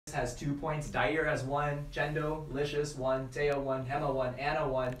has 2 points, Dair has 1, Jendo, Licious 1, Teo 1, Hema 1, Anna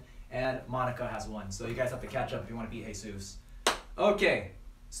 1, and Monica has 1. So you guys have to catch up if you want to beat Jesus. Okay,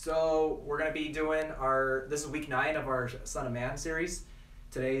 so we're going to be doing this is week 9 of our Son of Man series.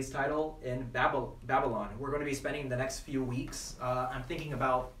 Today's title, in Babylon. We're going to be spending the next few weeks, I'm thinking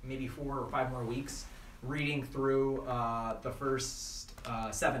about maybe 4 or 5 more weeks, reading through the first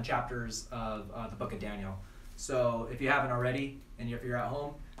 7 chapters of the book of Daniel. So if you haven't already, and if you're at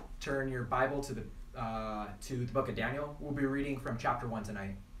home, turn your Bible to the book of Daniel. We'll be reading from chapter 1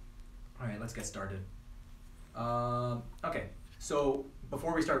 tonight. All right, let's get started. Okay, so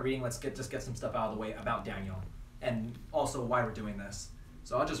before we start reading, let's just get some stuff out of the way about Daniel, and also why we're doing this.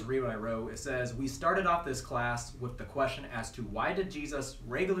 So I'll just read what I wrote. It says, we started off this class with the question as to why did Jesus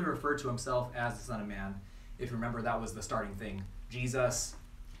regularly refer to himself as the Son of Man? If you remember, that was the starting thing. Jesus,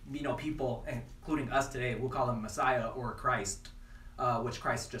 people, including us today, we'll call him Messiah or Christ, which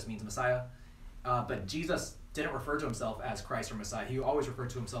Christ just means Messiah. But Jesus didn't refer to himself as Christ or Messiah. He always referred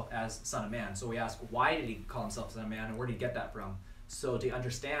to himself as Son of Man. So we ask, why did he call himself Son of Man, and where did he get that from? So to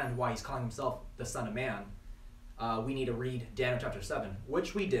understand why he's calling himself the Son of Man, we need to read Daniel chapter 7,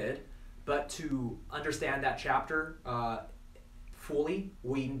 which we did. But to understand that chapter fully,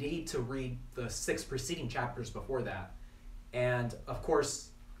 we need to read the 6 preceding chapters before that. And of course,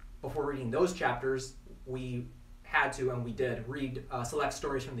 before reading those chapters, we had to, and we did, read select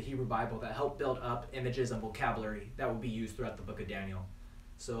stories from the Hebrew Bible that help build up images and vocabulary that will be used throughout the book of Daniel.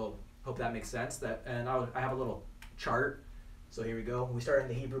 So hope that makes sense. I have a little chart. So here we go. We started in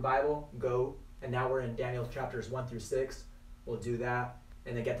the Hebrew Bible, and now we're in Daniel chapters 1 through 6. We'll do that,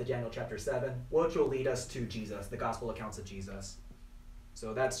 and then get to Daniel chapter 7, which will lead us to Jesus, the gospel accounts of Jesus.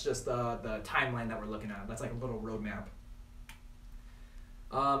 So that's just the timeline that we're looking at. That's like a little roadmap.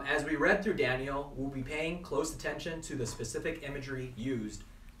 As we read through Daniel, we'll be paying close attention to the specific imagery used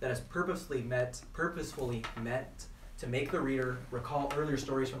that is purposefully meant to make the reader recall earlier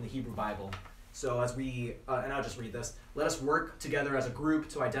stories from the Hebrew Bible. So as we, and I'll just read this, let us work together as a group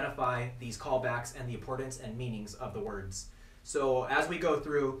to identify these callbacks and the importance and meanings of the words. So as we go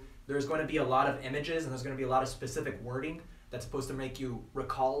through, there's going to be a lot of images, and there's going to be a lot of specific wording that's supposed to make you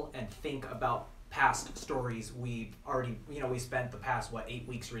recall and think about past stories we've already, we spent the past, 8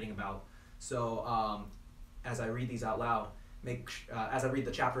 weeks reading about. So as I read these out loud, as I read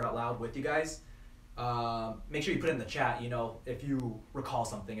the chapter out loud with you guys, make sure you put in the chat, if you recall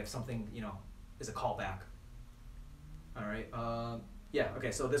something, if something, is a callback. All right. Yeah,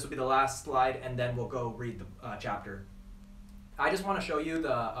 okay, so this will be the last slide, and then we'll go read the chapter. I just want to show you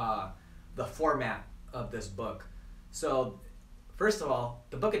the format of this book. So first of all,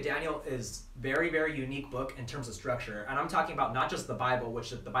 the book of Daniel is very, very unique book in terms of structure. And I'm talking about not just the Bible, which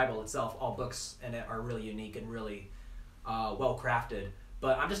the Bible itself, all books in it are really unique and really well crafted.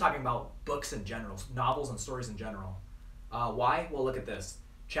 But I'm just talking about books in general, novels and stories in general. Why? Well, look at this.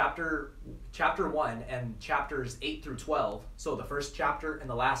 Chapter 1 and chapters 8 through 12, so the first chapter and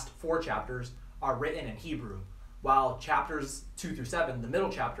the last 4 chapters are written in Hebrew, while chapters 2 through 7, the middle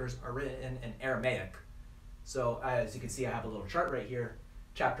chapters, are written in Aramaic. So as you can see, I have a little chart right here.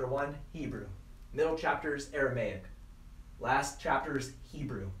 Chapter 1, Hebrew. Middle chapters, Aramaic. Last chapters,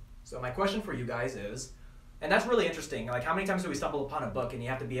 Hebrew. So my question for you guys is, and that's really interesting, like how many times do we stumble upon a book and you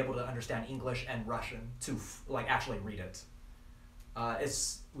have to be able to understand English and Russian to actually read it?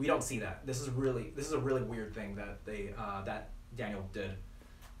 We don't see that. This is a really weird thing that that Daniel did.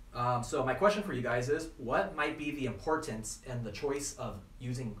 So my question for you guys is, what might be the importance and the choice of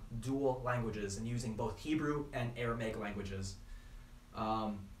using dual languages and using both Hebrew and Aramaic languages?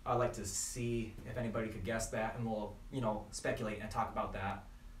 I'd like to see if anybody could guess that, and we'll speculate and talk about that.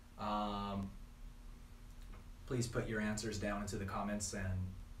 Please put your answers down into the comments,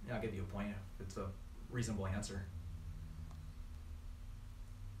 and I'll give you a point if it's a reasonable answer.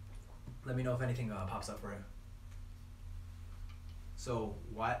 Let me know if anything pops up for it. So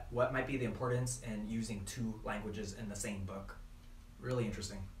what might be the importance in using 2 languages in the same book? Really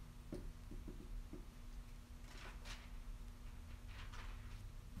interesting.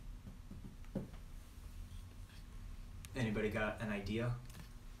 Anybody got an idea?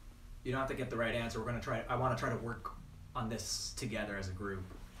 You don't have to get the right answer. I want to try to work on this together as a group.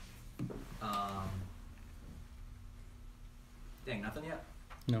 Dang, nothing yet?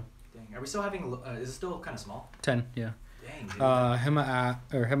 No. Dang, are we still having, is it still kind of small? 10, yeah. Dang, dude.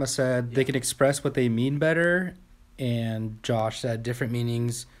 Hema said they can express what they mean better, and Josh said different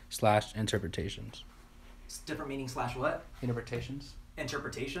meanings / interpretations. Different meanings / what? Interpretations.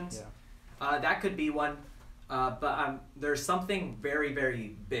 Interpretations? Yeah. That could be one, but there's something very,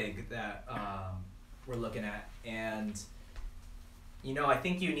 very big that we're looking at, and I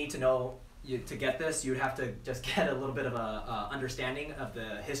think you need to know to get this. You'd have to just get a little bit of a understanding of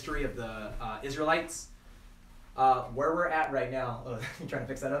the history of the Israelites. Where we're at right now. Oh, you trying to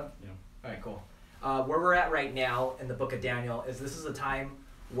fix that up? Yeah. All right, cool. Where we're at right now in the book of Daniel is this is a time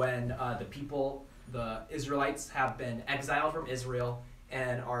when the Israelites, have been exiled from Israel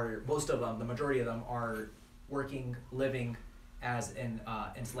and most of them, the majority of them, are working, living as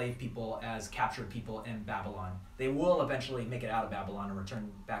enslaved people, as captured people in Babylon. They will eventually make it out of Babylon and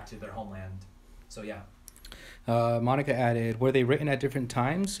return back to their homeland. So yeah. Monica added, were they written at different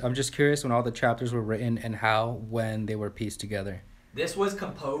times? I'm just curious when all the chapters were written and when they were pieced together. This was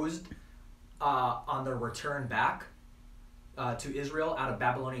composed on their return back to Israel out of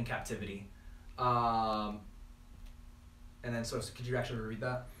Babylonian captivity. And then, so could you actually read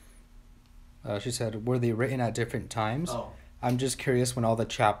that? She said, were they written at different times? Oh. I'm just curious when all the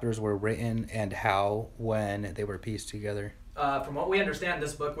chapters were written and when they were pieced together. From what we understand,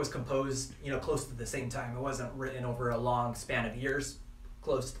 this book was composed, close to the same time. It wasn't written over a long span of years,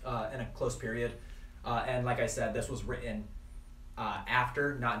 in a close period. And like I said, this was written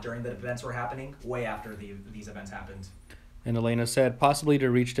after, not during the events were happening, way after these events happened. And Elena said, possibly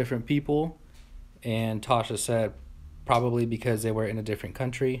to reach different people. And Tasha said, probably because they were in a different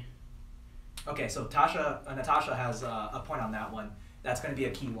country. Okay, so Natasha has a point on that one. That's going to be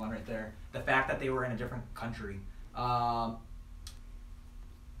a key one right there. The fact that they were in a different country.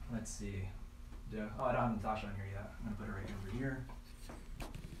 Let's see. Yeah. Oh, I don't have Natasha on here yet. I'm going to put her right over here.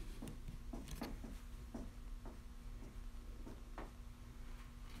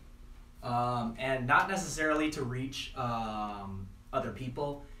 And not necessarily to reach other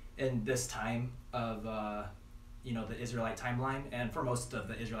people in this time of the Israelite timeline, and for most of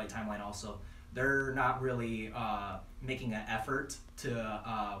the Israelite timeline also, they're not really making an effort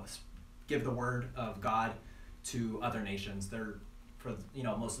to give the word of God to other nations. They're, for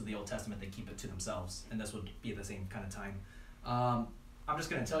most of the Old Testament, they keep it to themselves, and this would be the same kind of time. I'm just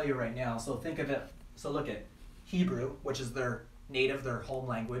going to tell you right now. So think of it. So look at Hebrew, which is their native, their home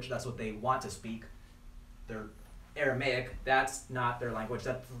language. That's what they want to speak. Their Aramaic, that's not their language.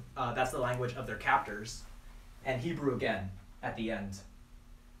 That's the language of their captors. And Hebrew again at the end.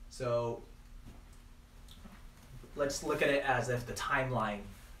 So let's look at it as if the timeline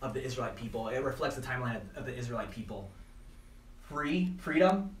of the Israelite people, it reflects the timeline of the Israelite people.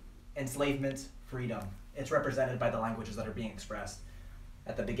 Freedom, enslavement, freedom. It's represented by the languages that are being expressed.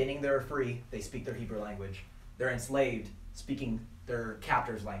 At the beginning, they're free, they speak their Hebrew language. They're enslaved, speaking their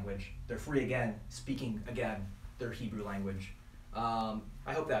captor's language. They're free again, speaking again their Hebrew language. I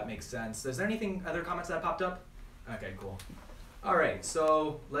hope that makes sense. Is there other comments that popped up? Okay, cool. All right,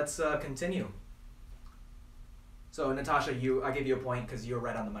 so let's continue. So Natasha, I gave you a point because you were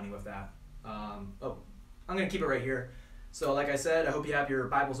right on the money with that. I'm going to keep it right here. So like I said, I hope you have your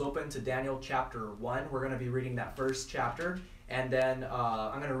Bibles open to Daniel chapter 1. We're going to be reading that first chapter, and then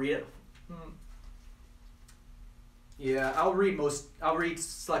I'm going to read it. Yeah, I'll read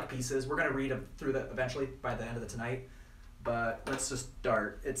select pieces. We're going to read them through eventually by the end of the tonight. But let's just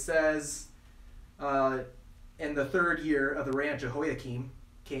start. It says, in the 3rd year of the reign of Jehoiakim,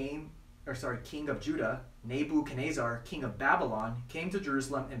 king of Judah, Nebuchadnezzar, king of Babylon, came to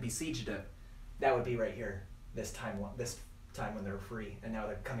Jerusalem and besieged it. That would be right here, this time when they're free, and now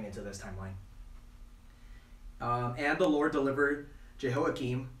they're coming into this timeline. And the Lord delivered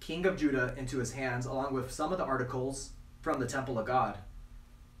Jehoiakim, king of Judah, into his hands, along with some of the articles from the temple of God.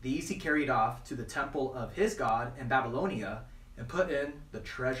 These he carried off to the temple of his God in Babylonia, and put it in the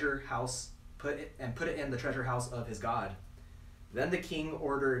treasure house of his God. Then the king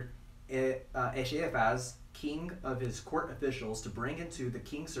ordered Eshaphaz, king of his court officials, to bring into the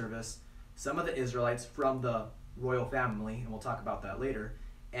king's service some of the Israelites from the royal family, and we'll talk about that later,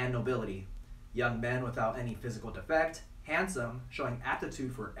 and nobility, young men without any physical defect, handsome, showing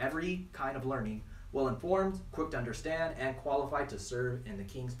aptitude for every kind of learning, well-informed, quick to understand, and qualified to serve in the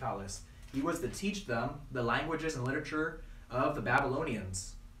king's palace. He was to teach them the languages and literature of the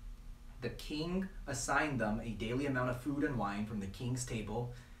Babylonians. The king assigned them a daily amount of food and wine from the king's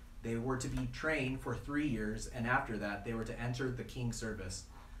table. They were to be trained for 3 years, and after that they were to enter the king's service.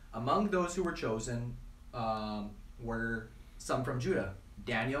 Among those who were chosen were some from Judah: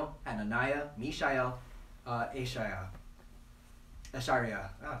 Daniel, Hananiah, Mishael, Ashariah.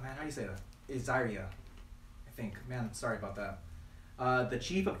 Oh man, how do you say that? Azariah, I think. Man, sorry about that. The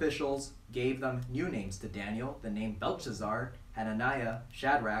chief officials gave them new names to Daniel, the name Belshazzar, Hananiah,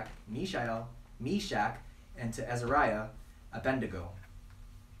 Shadrach, Mishael, Meshach, and to Azariah, Abednego.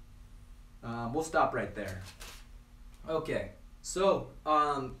 We'll stop right there. Okay, so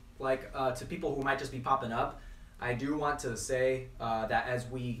to people who might just be popping up, I do want to say that as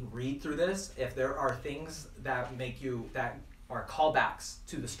we read through this, if there are things that that are callbacks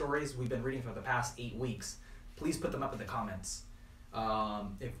to the stories we've been reading for the past 8 weeks, please put them up in the comments.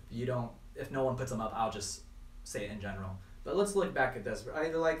 If no one puts them up, I'll just say it in general. But let's look back at this. I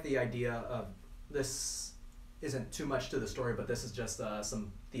like the idea of this isn't too much to the story, but this is just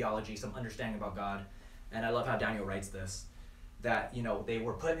some theology, some understanding about God. And I love how Daniel writes this, that, they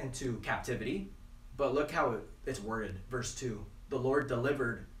were put into captivity, but look how it's worded. Verse 2, the Lord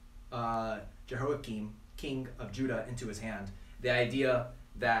delivered Jehoiakim, king of Judah, into his hand. The idea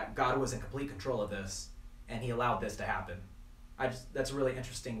that God was in complete control of this, and he allowed this to happen. That's a really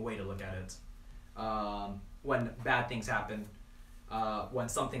interesting way to look at it. When bad things happen, when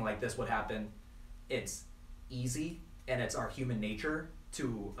something like this would happen, it's easy, and it's our human nature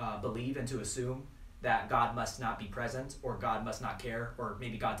to believe and to assume that God must not be present, or God must not care, or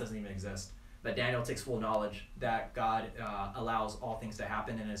maybe God doesn't even exist. But Daniel takes full knowledge that God allows all things to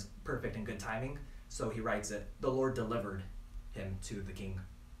happen in his perfect and good timing. So he writes it, the Lord delivered him to the king.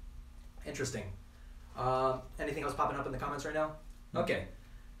 Interesting. Anything else popping up in the comments right now? Okay.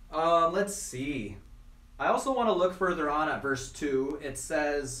 Let's see. I also want to look further on at verse 2. It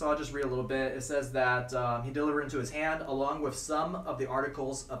says, so I'll just read a little bit. It says that he delivered into his hand along with some of the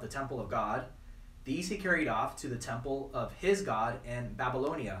articles of the temple of God. These he carried off to the temple of his God in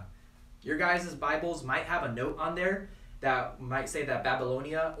Babylonia. Your guys' Bibles might have a note on there that might say that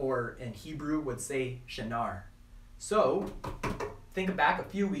Babylonia, or in Hebrew would say Shinar. So think back a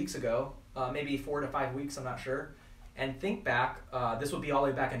few weeks ago, maybe 4 to 5 weeks, I'm not sure. And think back, this would be all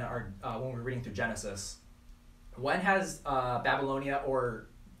the way back in our when we're reading through Genesis. When has Babylonia, or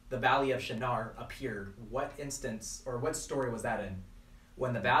the Valley of Shinar, appeared? What instance, or what story was that in?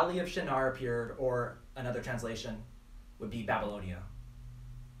 When the Valley of Shinar appeared, or another translation would be Babylonia.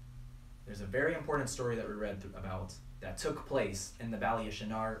 There's a very important story that we read about that took place in the Valley of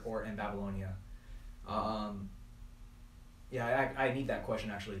Shinar, or in Babylonia. Yeah, I need that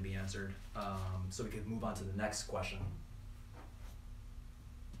question actually to be answered, so we could move on to the next question.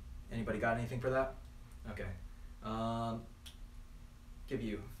 Anybody got anything for that? Okay. Give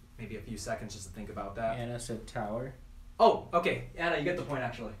you maybe a few seconds just to think about that. Anna said tower. Oh, okay. Anna, you get the point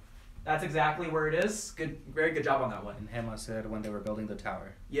actually. That's exactly where it is. Good, very good job on that one. And Hema said when they were building the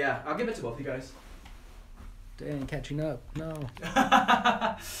tower. Yeah, I'll give it to both you guys. Dang, catching up. No.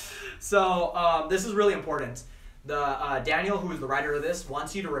 So this is really important. The Daniel, who is the writer of this,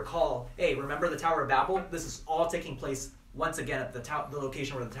 wants you to recall, hey, remember the Tower of Babel? This is all taking place once again at the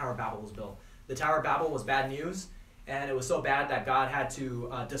location where the Tower of Babel was built. The Tower of Babel was bad news, and it was so bad that God had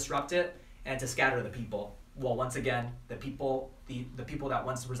to disrupt it and to scatter the people. Well, once again, the people that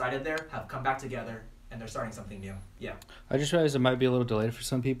once resided there have come back together, and they're starting something new. Yeah. I just realized it might be a little delayed for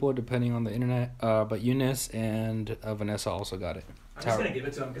some people, depending on the internet. But Eunice and Vanessa also got it. I'm just gonna give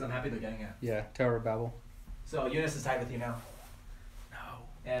it to them because I'm happy they're getting it. Yeah, Tower of Babel. So Eunice is tied with you now. No.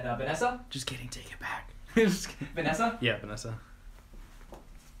 And Vanessa? Just kidding. Take it back. Vanessa? Yeah, Vanessa.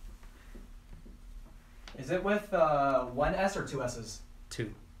 Is it with one S or two S's?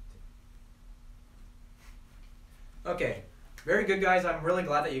 2. Okay, very good, guys. I'm really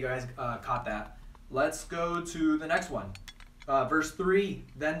glad that you guys caught that. Let's go to the next one. Verse 3,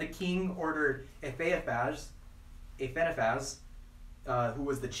 then the king ordered Ephaphaz, who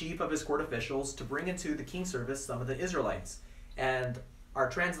was the chief of his court officials, to bring into the king's service some of the Israelites. And our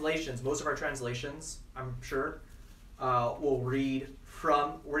translations, most of our translations, I'm sure, will read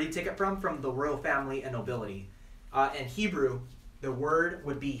from, where do you take it from? From the royal family and nobility. In Hebrew, the word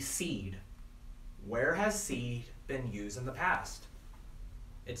would be seed. Where has seed been used in the past?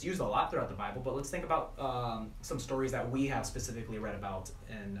 It's used a lot throughout the Bible, but let's think about some stories that we have specifically read about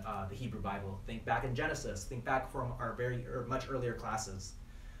in the Hebrew Bible. Think back in Genesis. Think back from our much earlier classes.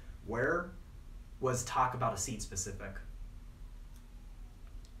 Where was talk about a seed specific?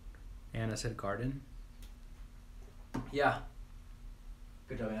 Anna said garden. Yeah.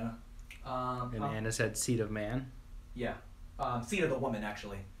 Good job, Anna. And Anna said seed of man. Yeah. Seed of the woman,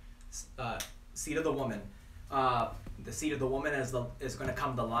 actually. Seed of the woman. The seed of the woman is going to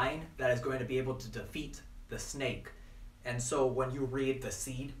come the line that is going to be able to defeat the snake. And so when you read the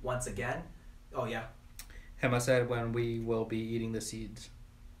seed once again, oh yeah. Hema said when we will be eating the seeds.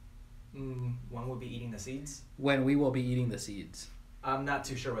 When we'll be eating the seeds? When we will be eating the seeds. I'm not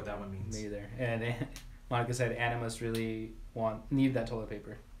too sure what that one means. Me either. And Monica said Anna must really need that toilet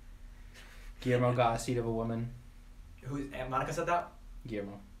paper. Guillermo got a seed of a woman. Monica said that?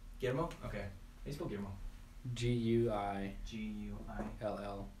 Guillermo. Guillermo? Okay. How do you spell Guillermo? GUILLERMO.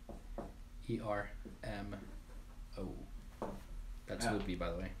 That's Yeah. Loopy,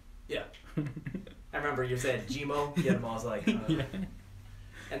 by the way. Yeah. I remember you said Gimo, Guillermo. I was like, Yeah.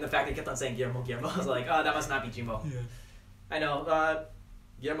 And the fact they kept on saying Guillermo, Guillermo, I was like, oh, that must not be Gimo. Yeah. I know.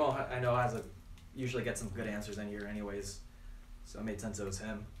 Guillermo, I know, usually gets some good answers in here, anyways. So it made sense it was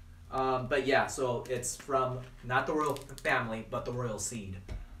him. But yeah, so it's from not the royal family, but the royal seed.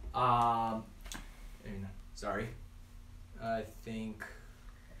 Sorry. I think.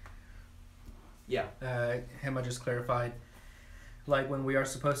 Yeah. Hema just clarified. Like when we are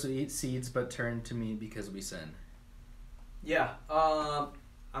supposed to eat seeds, but turn to meat because we sin. Yeah. I'm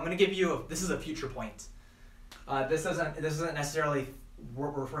gonna give you. This is a future point. This isn't necessarily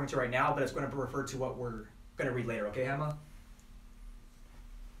what we're referring to right now, but it's going to refer to what we're going to read later. Okay, Emma?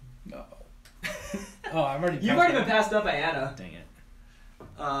 No. Oh, I'm already. You've already been passed up by Anna. Dang it.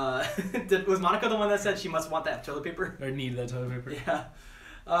 Was Monica the one that said she must want that toilet paper? Or need that toilet paper?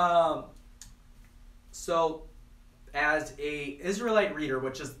 Yeah. So, as a Israelite reader,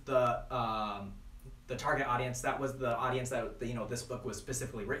 which is the target audience, that was the audience that this book was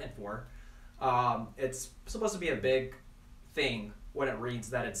specifically written for. It's supposed to be a big thing when it reads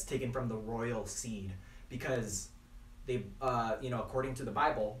that it's taken from the royal seed, because they, according to the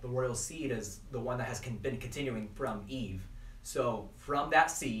Bible, the royal seed is the one that has been continuing from Eve. So from that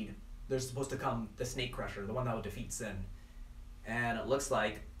seed, there's supposed to come the snake crusher, the one that will defeat sin. And it looks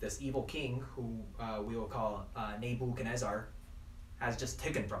like this evil king, who we will call Nebuchadnezzar, has just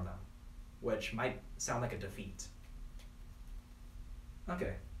taken from them, which might sound like a defeat.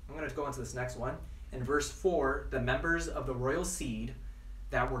 Okay, I'm going to go into this next one. In verse 4, the members of the royal seed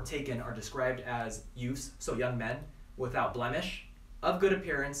that were taken are described as youths, so young men, without blemish, of good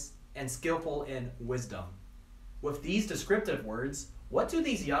appearance, and skillful in wisdom. With these descriptive words, what do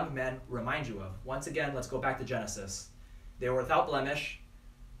these young men remind you of? Once again, let's go back to Genesis. They were without blemish,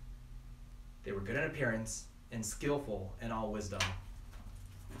 they were good in appearance, and skillful in all wisdom.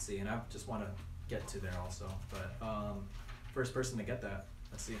 Let's see, and I just want to get to there also, but first person to get that,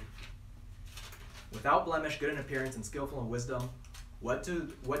 let's see. Without blemish, good in appearance, and skillful in wisdom, what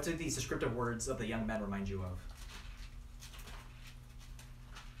do these descriptive words of the young men remind you of?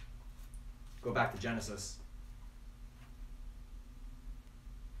 Go back to Genesis.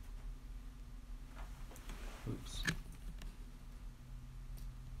 Oops.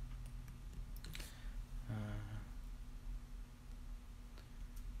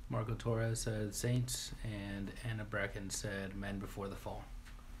 Marco Torres said saints, and Anna Bracken said men before the fall.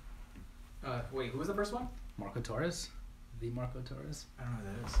 Wait, who was the first one? Marco Torres? The Marco Torres? I don't know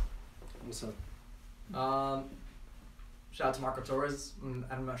who that is. What's up? Shout out to Marco Torres.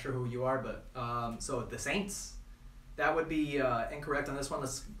 I'm not sure who you are, but so the saints, that would be incorrect on this one.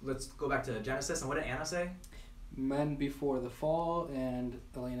 Let's go back to Genesis. And what did Anna say? Men before the fall, and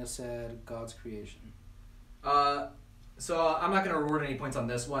Elena said God's creation. So I'm not going to reward any points on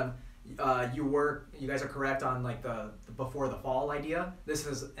this one. You guys are correct on like the before the fall idea. This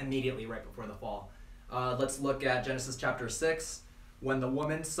is immediately right before the fall. Let's look at Genesis chapter 6. When the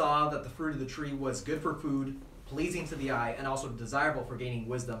woman saw that the fruit of the tree was good for food, pleasing to the eye, and also desirable for gaining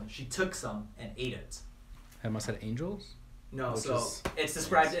wisdom, she took some and ate it. I must have said angels? No, so it's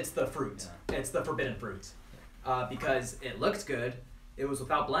described, it's the fruit. Yeah. It's the forbidden fruit. Because it looked good, it was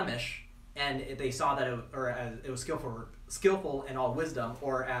without blemish, and they saw that it was skillful in all wisdom,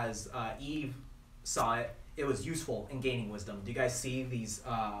 or as Eve saw it, it was useful in gaining wisdom. Do you guys see these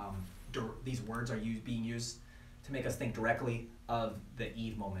words are being used to make us think directly of the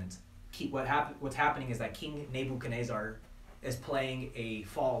Eve moment? What's happening is that King Nebuchadnezzar is playing a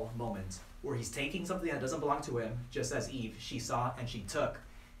fall moment where he's taking something that doesn't belong to him, just as Eve, she saw and she took.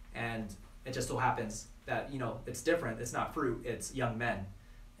 And it just so happens that, it's different. It's not fruit, it's young men.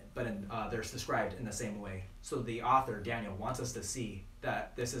 But they're described in the same way. So the author, Daniel, wants us to see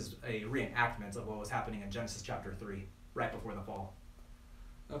that this is a reenactment of what was happening in Genesis chapter 3, right before the fall.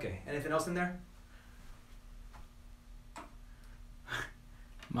 Okay, anything else in there?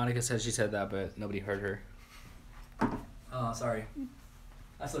 Monica said she said that, but nobody heard her. Oh, sorry.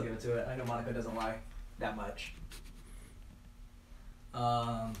 I still give it to it. I know Monica doesn't lie that much.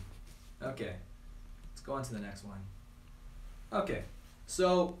 Okay. Let's go on to the next one. Okay.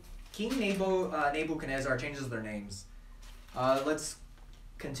 So, King Nebuchadnezzar changes their names. Let's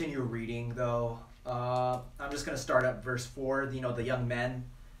continue reading, though. I'm just going to start at verse 4. The young men,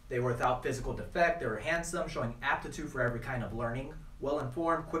 they were without physical defect. They were handsome, showing aptitude for every kind of learning,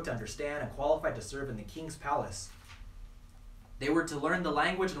 well-informed, quick to understand, and qualified to serve in the king's palace. They were to learn the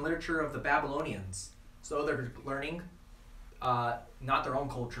language and literature of the Babylonians. So they're learning not their own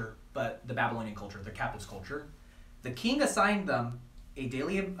culture, but the Babylonian culture, their captives' culture. The king assigned them a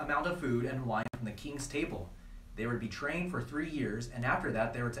daily amount of food and wine from the king's table. They were to be trained for 3 years, and after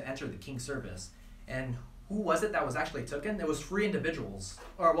that, they were to enter the king's service. And who was it that was actually taken? It was 3 individuals.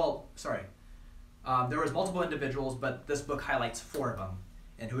 Or, well, sorry. There was multiple individuals, but this book highlights 4 of them.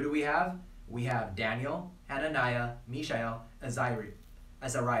 And who do we have? We have Daniel, Hananiah, Mishael,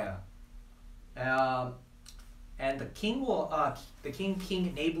 Azariah. And the king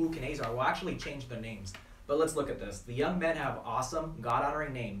King Nebuchadnezzar will actually change their names. But let's look at this. The young men have awesome,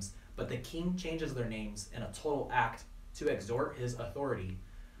 God-honoring names, but the king changes their names in a total act to exhort his authority.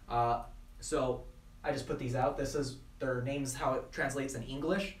 So I just put these out. This is their names, how it translates in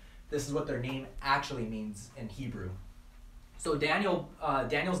English. This is what their name actually means in Hebrew. So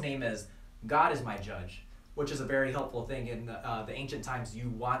Daniel's name is God is my judge, which is a very helpful thing in the ancient times. You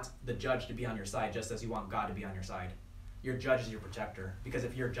want the judge to be on your side just as you want God to be on your side. Your judge is your protector, because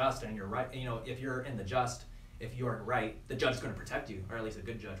if you're just and you're right, if you're in the just, if you're right, the judge is going to protect you, or at least a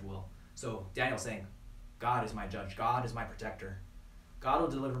good judge will. So Daniel's saying, God is my judge. God is my protector. God will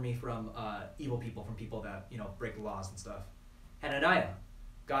deliver me from evil people, from people that break the laws and stuff. Hananiah,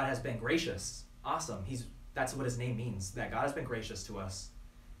 God has been gracious. Awesome. That's what his name means, that God has been gracious to us.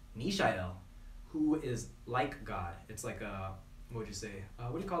 Mishael, who is like God. It's like what would you say?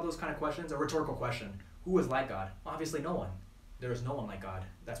 What do you call those kind of questions? A rhetorical question. Who is like God? Well, obviously no one. There is no one like God.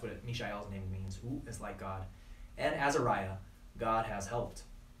 That's what Mishael's name means. Who is like God? And Azariah, God has helped.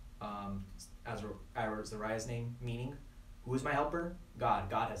 Azariah's name meaning, who is my helper? God.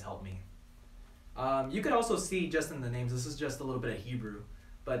 God has helped me. You could also see just in the names, this is just a little bit of Hebrew,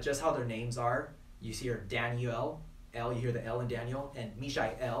 but just how their names are. You see here Daniel, L, you hear the L in Daniel, and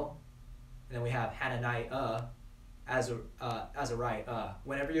Mishael. And then we have Hananiah, Azariah.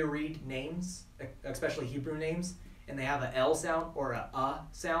 Whenever you read names, especially Hebrew names, and they have an L sound or a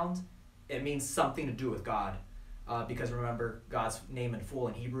sound, it means something to do with God. Because remember, God's name in full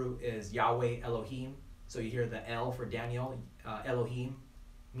in Hebrew is Yahweh Elohim. So you hear the L for Daniel, Elohim,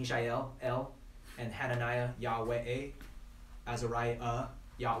 Mishael, El, and Hananiah, Yahweh, Azariah,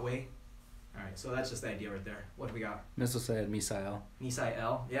 Yahweh. All right, so that's just the idea right there. What do we got? Missile said Misael.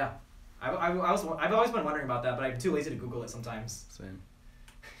 Misael, yeah. I've always been wondering about that, but I'm too lazy to Google it sometimes. Same.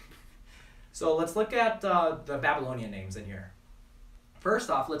 So let's look at the Babylonian names in here. First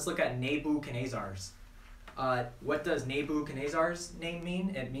off, let's look at Nebuchadnezzar's. What does Nebuchadnezzar's name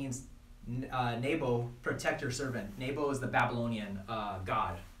mean? It means Nebo, protector, servant. Nebo is the Babylonian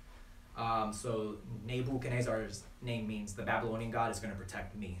god. So Nebuchadnezzar's name means the Babylonian god is going to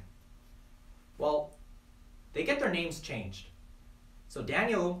protect me. Well, they get their names changed. So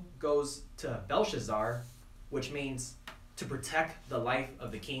Daniel goes to Belshazzar, which means to protect the life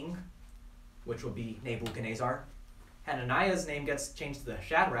of the king, which will be Nebuchadnezzar. Hananiah's name gets changed to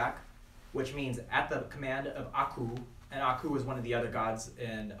Shadrach, which means at the command of Aku, and Aku is one of the other gods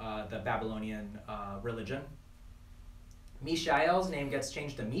in the Babylonian religion. Mishael's name gets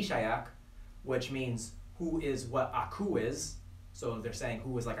changed to Mishayach, which means who is what Aku is. So they're saying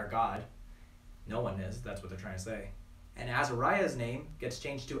who is like our God. No one is, that's what they're trying to say. And Azariah's name gets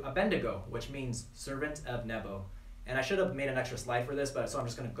changed to Abednego, which means servant of Nebo. And I should have made an extra slide for this, so I'm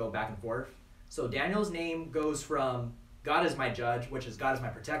just going to go back and forth. So Daniel's name goes from God is my judge, which is God is my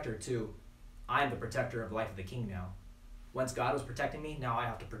protector, to I am the protector of the life of the king now. Once God was protecting me, now I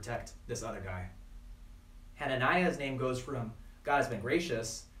have to protect this other guy. Hananiah's name goes from God has been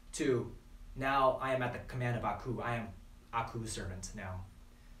gracious to now I am at the command of Aku. I am Aku's servant now.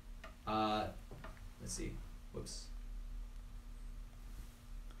 Let's see. Whoops.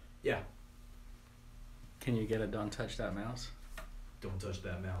 Yeah. Can you get a don't touch that mouse? Don't touch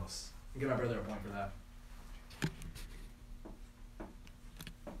that mouse. Give my brother a point for that.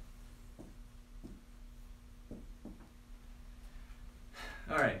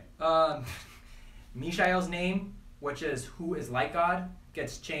 All right. Mishael's name, which is who is like God,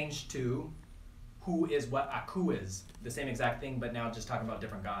 gets changed to who is what Aku is. The same exact thing, but now just talking about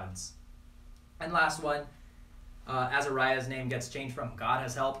different gods. And last one, Azariah's name gets changed from God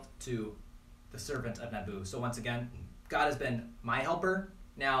has helped to the servant of Nabu. So once again, God has been my helper.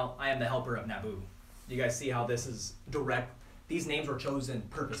 Now I am the helper of Nabu. You guys see how this is direct? These names were chosen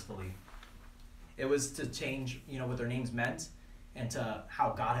purposefully. It was to change, what their names meant, and to how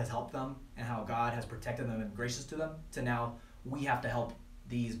God has helped them and how God has protected them and been gracious to them, to now we have to help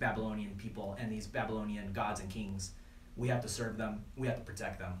these Babylonian people and these Babylonian gods and kings. We have to serve them. We have to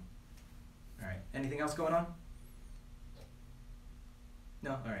protect them. All right. Anything else going on?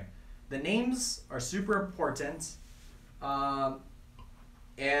 No? All right. The names are super important. And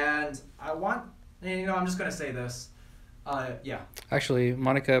I want, I'm just going to say this. Yeah. Actually,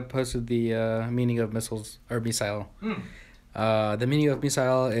 Monica posted the meaning of missiles or missile. The meaning of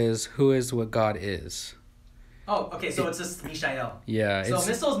missile is who is what God is. Oh, okay, so it's just Mishael. Yeah. So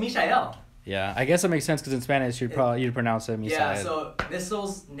Mistel's Mishael. Yeah, I guess it makes sense because in Spanish you'd pronounce it Misael. Yeah, so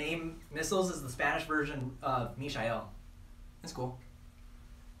Missils is the Spanish version of Mishael. That's cool.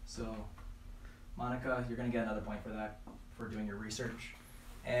 So, Monica, you're gonna get another point for that, for doing your research.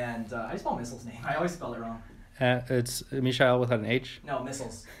 And how do you spell Missil's name? I always spell it wrong. It's Mishael without an H. No,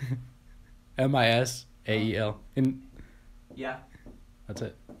 Missils. Misael. Yeah. That's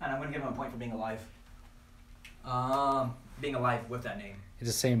it. And I'm gonna give him a point for being alive. Being alive with that name. It's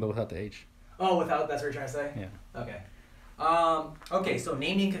the same but without the H. Oh, without, that's what you're trying to say? Yeah. Okay. Okay, so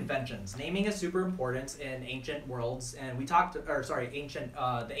naming conventions. Naming is super important in ancient worlds, and we talked, the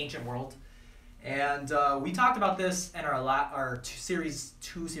ancient world. And we talked about this in our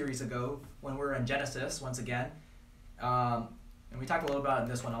two series ago when we were in Genesis once again. And we talked a little about it in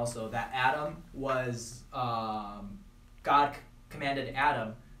this one also, that Adam was, God commanded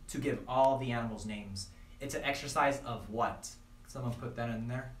Adam to give all the animals names. It's an exercise of what? Someone put that in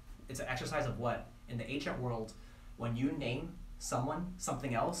there. It's an exercise of what? In the ancient world, when you name someone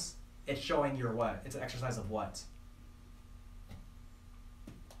something else, it's showing your what? It's an exercise of what?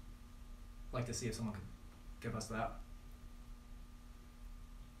 I'd like to see if someone could give us that.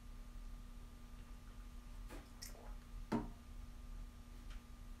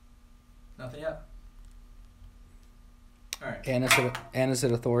 Nothing yet? All right. Anna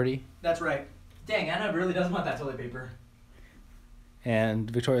said authority. That's right. Dang, Anna really doesn't want that toilet paper. And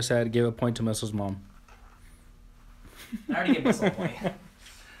Victoria said, give a point to Missel's mom. I already gave Missile a point.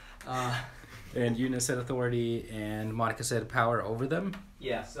 And Eunice said authority, and Monica said power over them.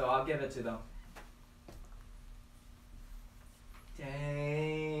 Yeah, so I'll give it to them.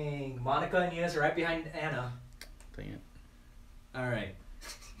 Dang. Monica and Eunice are right behind Anna. Dang it. All right.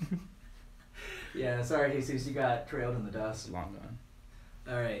 Yeah, sorry, Jesus, you got trailed in the dust. Long gone.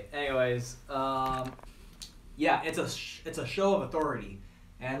 All right. Anyways, yeah, it's a show of authority,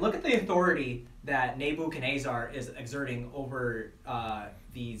 and look at the authority that Nebuchadnezzar is exerting over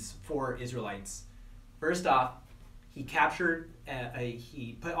these 4 Israelites. First off, he captured,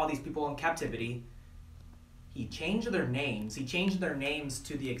 he put all these people in captivity. He changed their names. He changed their names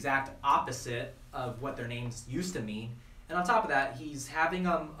to the exact opposite of what their names used to mean. And on top of that, he's having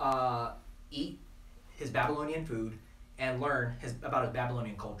them eat his Babylonian food and learn about his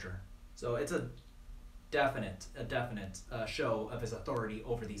Babylonian culture. So it's a definite show of his authority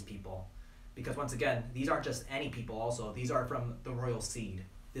over these people. Because once again, these aren't just any people also. These are from the royal seed.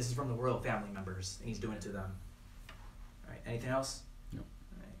 This is from the royal family members, and he's doing it to them. All right, anything else? No.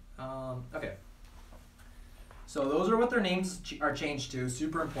 All right. Okay. So those are what their names are changed to.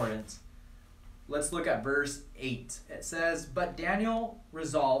 Super important. Let's look at verse 8. It says, "But Daniel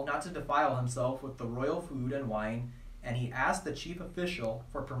resolved not to defile himself with the royal food and wine, and he asked the chief official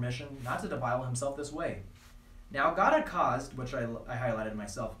for permission not to defile himself this way. Now God had caused," which I highlighted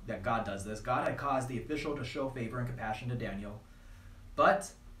myself, that God does this, God had caused the official to show favor and compassion to Daniel.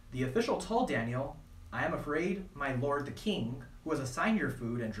 But the official told Daniel, "I am afraid, my lord the king, who has assigned your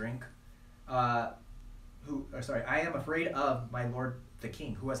food and drink, I am afraid of my lord the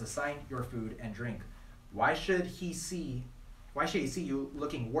king, who has assigned your food and drink. Why should he see you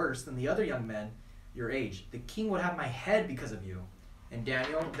looking worse than the other young men your age? The king would have my head because of you." And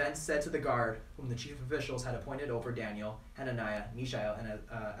Daniel then said to the guard, whom the chief officials had appointed over Daniel, Hananiah, Mishael, and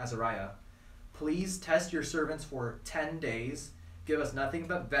Azariah, "Please test your servants for 10 days. Give us nothing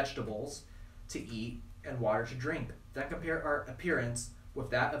but vegetables to eat and water to drink. Then compare our appearance with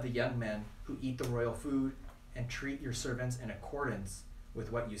that of the young men who eat the royal food, and treat your servants in accordance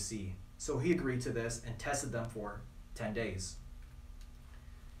with what you see." So he agreed to this and tested them for 10 days.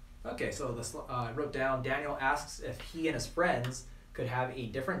 Okay, so I wrote down, Daniel asks if he and his friends could have a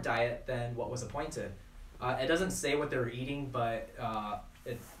different diet than what was appointed. It doesn't say what they were eating, but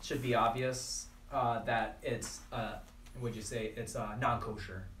it should be obvious that it's, it's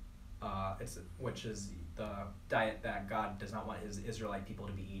non-kosher, which is the diet that God does not want his Israelite people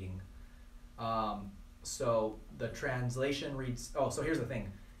to be eating. So the translation reads, so here's the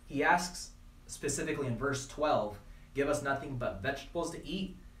thing. He asks specifically in verse 12, "Give us nothing but vegetables to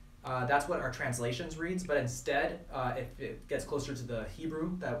eat." That's what our translations reads, but instead, if it gets closer to the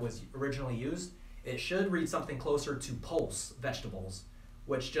Hebrew that was originally used, it should read something closer to pulse vegetables,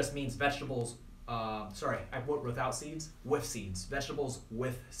 which just means vegetables, I wrote without seeds, with seeds, vegetables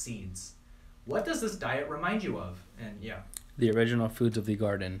with seeds. What does this diet remind you of? And yeah. The Original Foods of the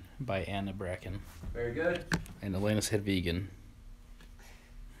Garden by Anna Bracken. Very good. And Elena said vegan.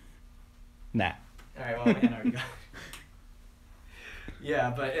 Nah. All right, well, Anna already got it.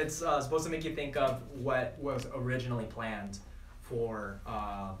 Yeah, but it's supposed to make you think of what was originally planned for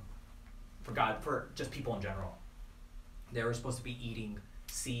God, for just people in general. they were supposed to be eating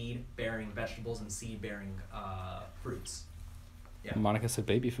seed-bearing vegetables and seed-bearing fruits. Yeah. Monica said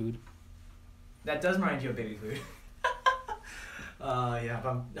baby food. That does remind you of baby food. Yeah,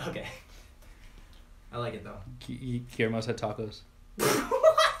 but okay. I like it though. Guillermo said tacos.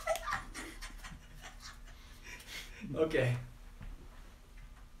 Okay.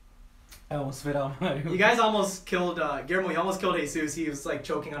 I almost spit out my... You guys almost killed, Guillermo, you almost killed Jesus. He was like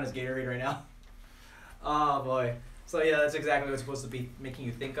choking on his Gatorade right now. Oh boy. So yeah, that's exactly what it's supposed to be making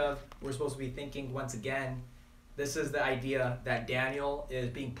you think of. We're supposed to be thinking once again, this is the idea that Daniel is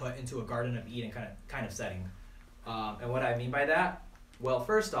being put into a Garden of Eden kind of setting. And what I mean by that, well,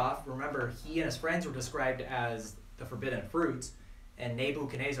 first off, remember he and his friends were described as the forbidden fruit, and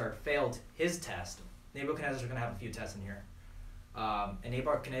Nebuchadnezzar failed his test. Nebuchadnezzar's going to have a few tests in here. And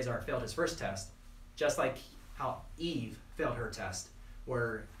Nebuchadnezzar failed his first test, just like how Eve failed her test,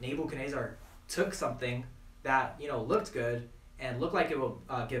 where Nebuchadnezzar took something that, you know, looked good and looked like it would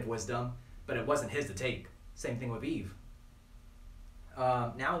give wisdom, but it wasn't his to take. Same thing with Eve.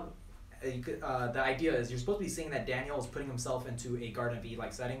 Now, the idea is you're supposed to be seeing that Daniel is putting himself into a Garden of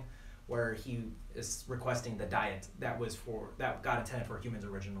Eden-like setting, where he is requesting the diet that God intended for humans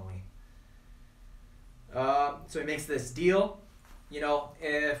originally. So he makes this deal. You know,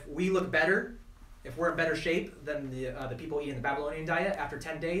 if we look better, if we're in better shape than the people eating the Babylonian diet after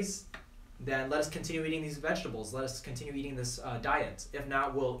 10 days, then let us continue eating these vegetables. Let us continue eating this diet. If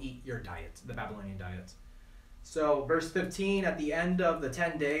not, we'll eat your diet, the Babylonian diet. So verse 15, at the end of the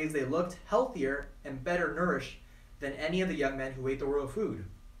 10 days, they looked healthier and better nourished than any of the young men who ate the royal food.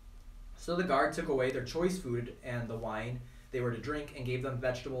 So the guard took away their choice food and the wine they were to drink and gave them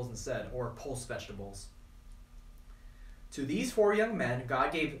vegetables instead, or pulse vegetables. To these 4 young men,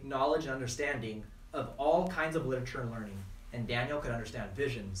 God gave knowledge and understanding of all kinds of literature and learning, and Daniel could understand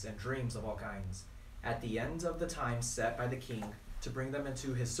visions and dreams of all kinds. At the end of the time set by the king to bring them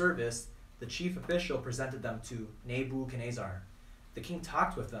into his service, the chief official presented them to Nebuchadnezzar. The king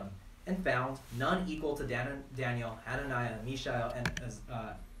talked with them and found none equal to Daniel, Hananiah, Mishael, and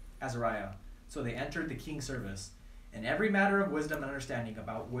Azariah. So they entered the king's service. In every matter of wisdom and understanding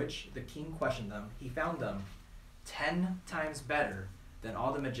about which the king questioned them, he found them 10 times better than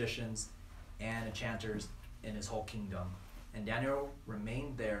all the magicians and enchanters in his whole kingdom. And Daniel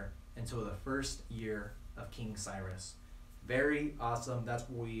remained there until the first year of King Cyrus. Very awesome. That's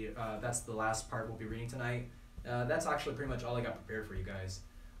the last part we'll be reading tonight. That's actually pretty much all I got prepared for you guys.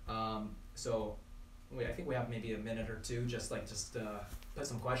 So I think we have maybe a minute or two, just put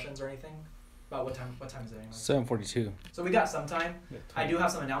some questions or anything about what time is it anyway? 7:42. So we got some time. I do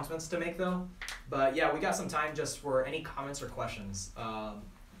have some announcements to make though, but yeah, we got some time just for any comments or questions.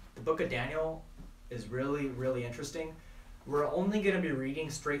 The book of Daniel is really, really interesting. We're only going to be reading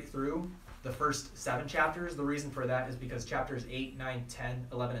straight through the first 7 chapters. The reason for that is because chapters 8, 9, 10,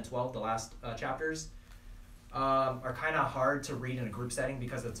 11, and 12, the last chapters, are kind of hard to read in a group setting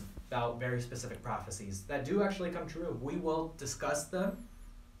because it's about very specific prophecies that do actually come true. We will discuss them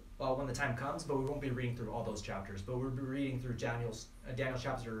when the time comes, but we won't be reading through all those chapters. But we'll be reading through Daniel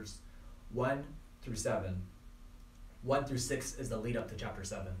chapters 1 through 7. 1 through 6 is the lead up to chapter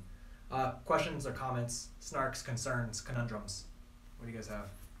 7. Questions or comments, snarks, concerns, conundrums? What do you guys have?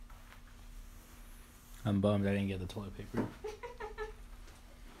 I'm bummed I didn't get the toilet paper.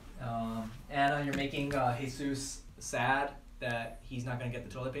 Anna, you're making Jesus sad that he's not going to get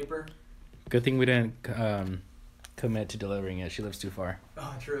the toilet paper? Good thing we didn't commit to delivering it. She lives too far.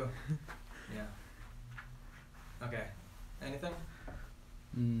 Oh, true. Yeah. Okay. Anything?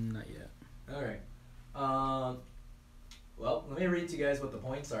 Not yet. All right. Well, let me read to you guys what the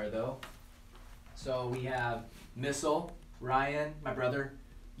points are, though. So we have Missile, Ryan, my brother,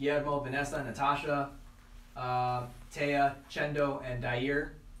 Guillermo, Vanessa, Natasha, Taya, Chendo, and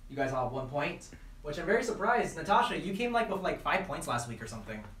Dair. You guys all have 1 point, which I'm very surprised. Natasha, you came with 5 points last week or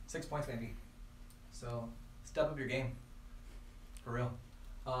something. 6 points maybe. So step up your game. For real.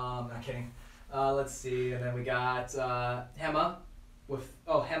 Not kidding. Let's see. And then we got Hema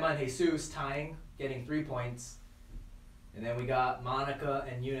Hema and Jesus tying, getting 3 points. And then we got Monica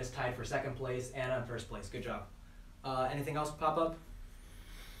and Eunice tied for 2nd place, Anna in 1st place. Good job. Anything else pop up?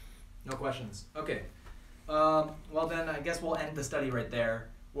 No questions. Okay. Well then, I guess we'll end the study right there.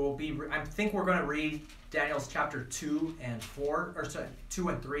 I think we're going to read Daniel's chapter 2 and 4, or sorry, 2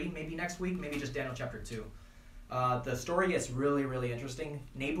 and 3 maybe next week. Maybe just Daniel chapter 2. The story gets really, really interesting.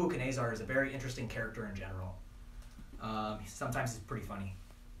 Nebuchadnezzar is a very interesting character in general. Sometimes he's pretty funny,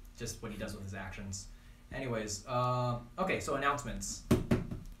 just what he does with his actions. Anyways, okay, so announcements.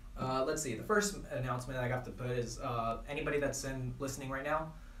 Let's see. The first announcement I got to put is anybody that's listening right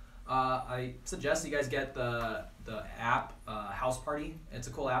now, I suggest you guys get the app House Party. It's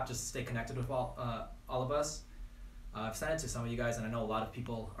a cool app just to stay connected with all of us. I've sent it to some of you guys, and I know a lot of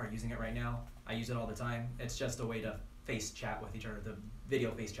people are using it right now. I use it all the time. It's just a way to face chat with each other, the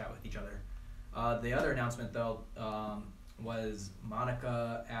video face chat with each other. The other announcement, though, was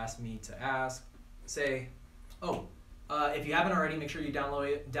Monica asked me to if you haven't already, make sure you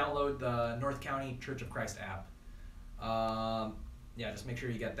download the North County Church of Christ app. Yeah, just make sure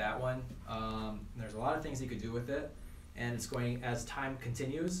you get that one. There's a lot of things you could do with it, and it's going, as time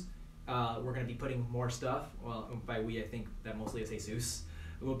continues, we're going to be putting more stuff. Well, by we, I think that mostly is Jesus.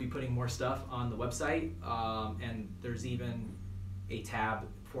 We'll be putting more stuff on the website, and there's even a tab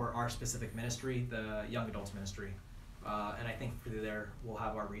for our specific ministry, the Young Adults Ministry. And I think through there we'll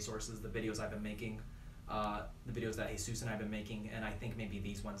have our resources, the videos I've been making, the videos that Jesus and I've been making, and I think maybe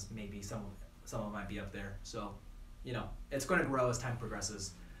these ones, maybe some of them might be up there. So, you know, it's going to grow as time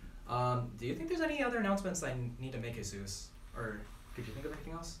progresses. Do you think there's any other announcements I need to make, Jesus? Or could you think of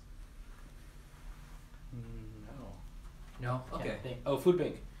anything else? No? Okay. Oh, food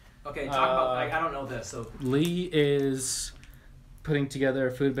bank. Okay, talk about, I don't know this, so. Lee is putting together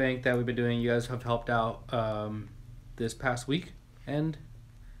a food bank that we've been doing. You guys have helped out this past weekend.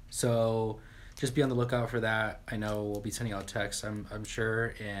 So just be on the lookout for that. I know we'll be sending out texts, I'm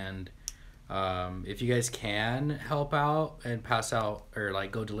sure. And if you guys can help out and pass out or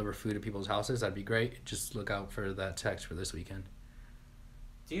like go deliver food to people's houses, that'd be great. Just look out for that text for this weekend.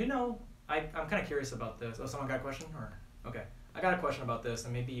 Do you know, I'm kind of curious about this. Oh, someone got a question? Or okay, I got a question about this,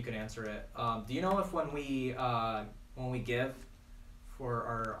 and maybe you can answer it. Do you know if when we give for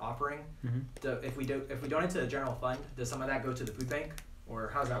our offering, if we donate to the general fund, does some of that go to the food bank, or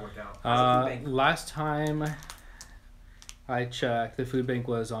how does that work out? Last time I checked, the food bank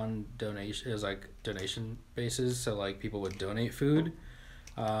was on donation. It was like donation basis, so like people would donate food.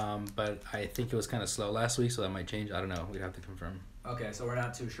 But I think it was kind of slow last week, so that might change. I don't know. We'd have to confirm. Okay, so we're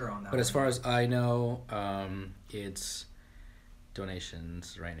not too sure on that. But as far as I know, it's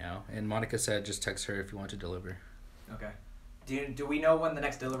donations right now. And Monica said just text her if you want to deliver. Okay. Do we know when the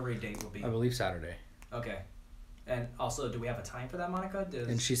next delivery date will be? I believe Saturday. Okay. And also, do we have a time for that, Monica?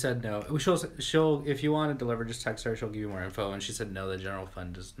 And she said no. She'll if you want to deliver, just text her. She'll give you more info. And she said no, the general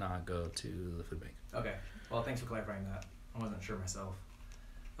fund does not go to the food bank. Okay. Well, thanks for clarifying that. I wasn't sure myself.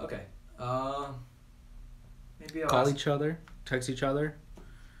 Okay. Maybe I'll call each other, text each other.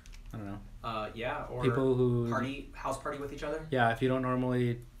 I don't know. Yeah, or people who house party with each other. Yeah, if you don't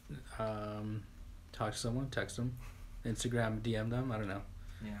normally talk to someone, text them, Instagram, DM them. I don't know.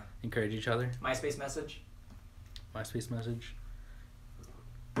 Yeah. Encourage each other. MySpace message.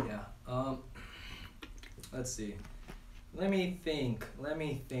 Yeah. Let's see. Let me think.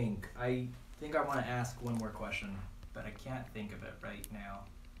 I think I want to ask one more question, but I can't think of it right now.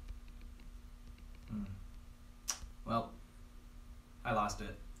 Well, I lost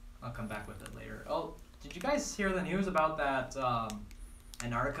it. I'll come back with it later. Oh, did you guys hear the news about that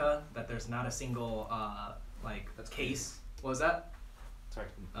Antarctica? That there's not a single case. What was that? Sorry.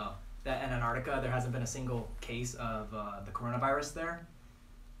 Oh, that in Antarctica there hasn't been a single case of the coronavirus there.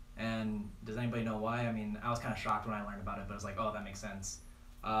 And does anybody know why? I mean, I was kind of shocked when I learned about it, but I was like, oh, that makes sense.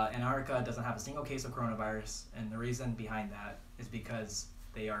 Antarctica doesn't have a single case of coronavirus, and the reason behind that is because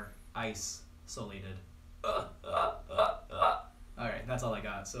they are isolated. Alright, that's all I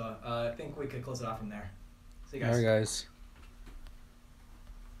got. So I think we could close it off from there. See you guys. Alright, guys.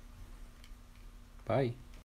 Bye.